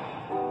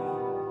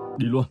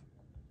 đi luôn.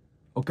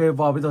 Ok,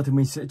 và bây giờ thì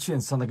mình sẽ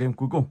chuyển sang game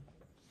cuối cùng,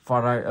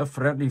 Fright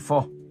Freddy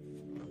 4.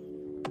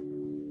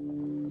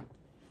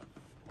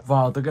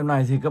 Vào tới game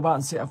này thì các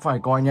bạn sẽ phải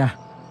coi nhà.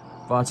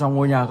 Và trong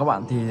ngôi nhà các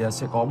bạn thì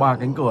sẽ có 3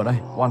 cánh cửa đây,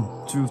 1,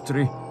 2,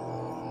 3.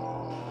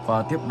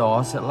 Và tiếp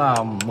đó sẽ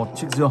là một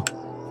chiếc giường.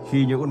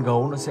 Khi những con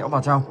gấu nó sẽ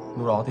vào trong,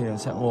 lúc đó thì nó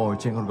sẽ ngồi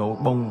trên con gấu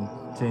bông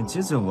trên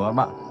chiếc giường của các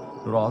bạn.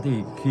 Lúc đó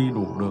thì khi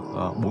đủ được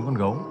 4 con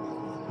gấu,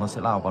 nó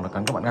sẽ lao vào nó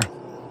cắn các bạn ngay.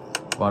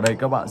 Và đây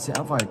các bạn sẽ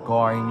phải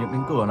coi những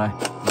cánh cửa này,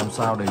 làm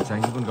sao để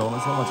tránh những con gấu nó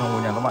sẽ vào trong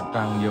ngôi nhà các bạn.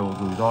 Càng nhiều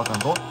rủi ro càng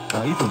tốt,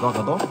 càng ít rủi ro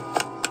càng tốt.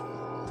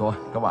 Rồi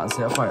các bạn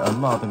sẽ phải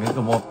ấn vào từng cánh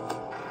cửa một,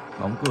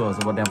 đóng cửa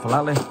rồi bật đèn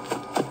flash lên.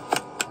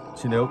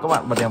 Chứ nếu các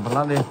bạn bật đèn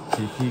flash lên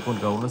thì khi con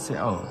gấu nó sẽ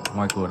ở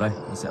ngoài cửa đây,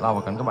 nó sẽ lao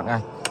vào cắn các bạn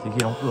ngay. Thì khi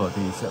đóng cửa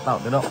thì sẽ tạo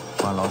tiếng động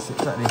và nó sẽ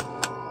chạy đi.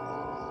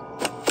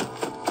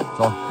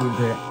 Rồi, cứ như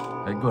thế,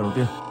 cánh cửa đầu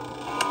tiên.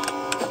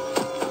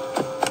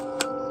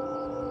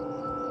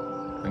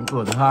 Cánh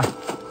cửa thứ hai.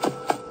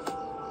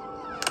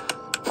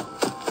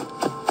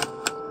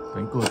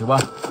 Cánh cửa thứ ba.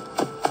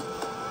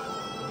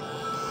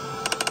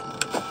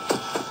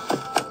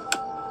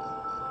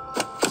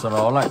 Sau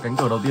đó lại cánh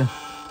cửa đầu tiên.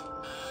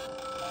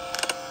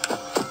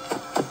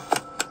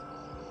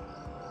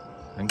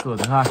 Cánh cửa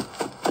thứ hai.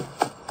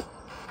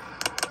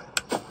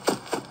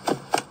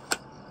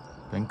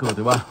 Cánh cửa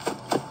thứ ba.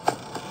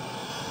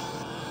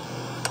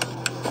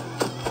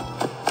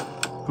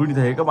 Cứ như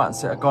thế các bạn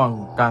sẽ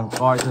còn càng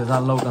coi thời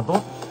gian lâu càng tốt.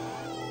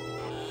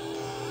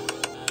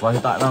 Và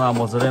hiện tại đang là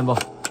 1 giờ đêm rồi,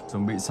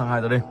 chuẩn bị sang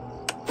 2 giờ đêm.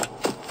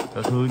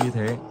 Cứ như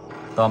thế,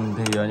 tầm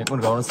thì những con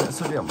gấu nó sẽ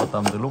xuất hiện vào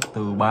tầm từ lúc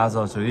từ 3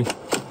 giờ trở đi.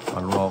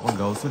 Và lúc đó con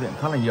gấu xuất hiện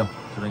khá là nhiều,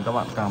 cho nên các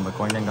bạn càng phải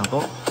coi nhanh càng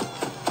tốt.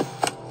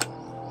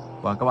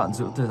 Và các bạn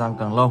giữ thời gian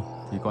càng lâu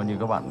thì coi như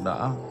các bạn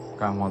đã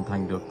càng hoàn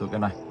thành được tựa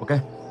game này. Ok.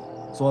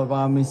 Rồi,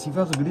 và mình xin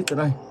phép dừng clip tại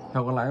đây.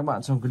 Hẹn gặp lại các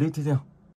bạn trong clip tiếp theo.